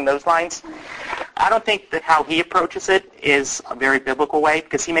things along those lines. I don't think that how he approaches it is a very biblical way,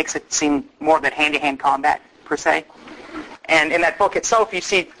 because he makes it seem more of that hand-to-hand combat, per se. And in that book itself, you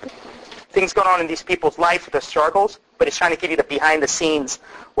see things going on in these people's lives with their struggles, but it's trying to give you the behind the scenes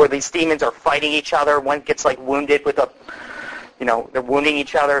where these demons are fighting each other. One gets like wounded with they're wounding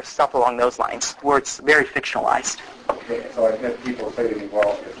each other, stuff along those lines, where it's very fictionalized. So I've had people say to me,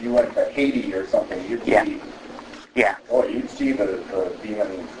 well, if you went to Haiti or something, you'd see, you'd see the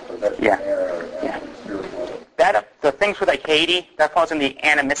demon possession there and spiritual. The things with like Haiti, that falls in the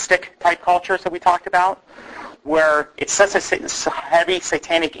animistic type cultures that we talked about, where it's such a heavy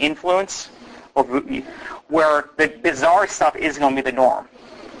satanic influence, where the bizarre stuff is going to be the norm.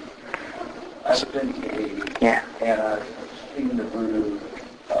 I've been to Haiti, and I've seen the voodoo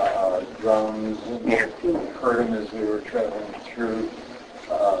drums, and heard them as we were traveling through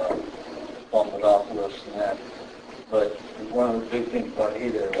Palmadopolis and that. But one of the big things about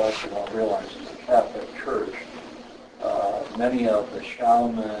Haiti that a lot of people don't realize is the Catholic Church. Many of the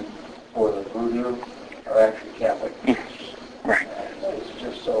shaman for the voodoo are actually Catholic priests. Right. And it's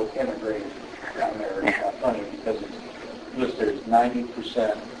just so integrated down there. It's not funny because it's listed as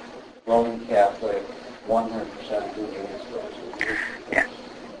 90% Roman Catholic, 100% voodoo.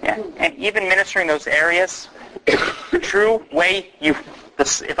 Yeah. And even ministering those areas, the true way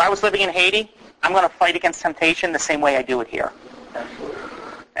if I was living in Haiti, I'm going to fight against temptation the same way I do it here. Absolutely.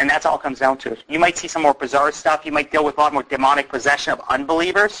 And that's all it comes down to. You might see some more bizarre stuff. You might deal with a lot more demonic possession of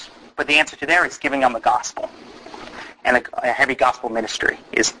unbelievers, but the answer to there is giving them the gospel. And a heavy gospel ministry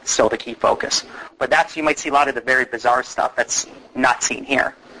is still the key focus. But you might see a lot of the very bizarre stuff that's not seen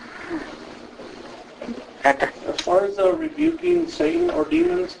here. Hector? As far as rebuking Satan or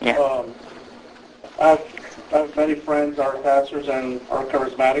demons, I have many friends, are pastors and are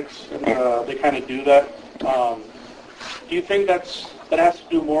charismatics, and they kind of do that. Do you think that has to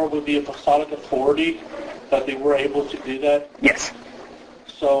do more with the apostolic authority, that they were able to do that? Yes.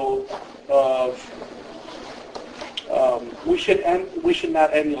 So we should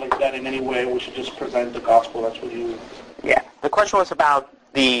not emulate that in any way. We should just present the gospel. That's what you. Yeah. The question was about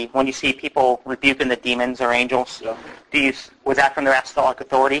when you see people rebuking the demons or angels. Yeah. Was that from their apostolic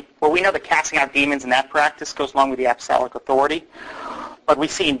authority? Well, we know that casting out demons and that practice goes along with the apostolic authority. But we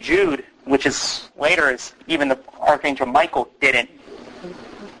see in Jude, which is later, is even the Archangel Michael didn't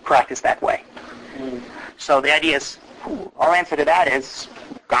practice that way. So the idea is, our answer to that is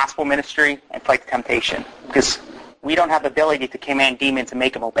gospel ministry and fight the temptation. Because we don't have the ability to command demons and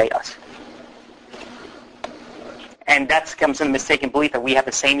make them obey us. And that comes from the mistaken belief that we have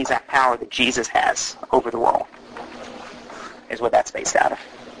the same exact power that Jesus has over the world, is what that's based out of.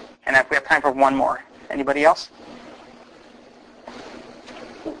 And we have time for one more. Anybody else?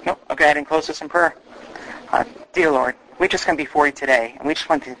 No? I'll go ahead and close this in prayer. Dear Lord, we just come before you today, and we just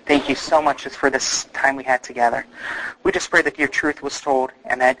want to thank you so much just for this time we had together. We just pray that your truth was told,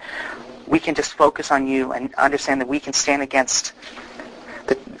 and that we can just focus on you and understand that we can stand against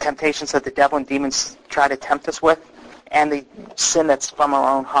the temptations that the devil and demons try to tempt us with, and the sin that's from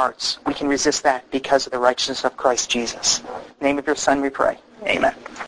our own hearts. We can resist that because of the righteousness of Christ Jesus. In the name of your Son we pray. Amen.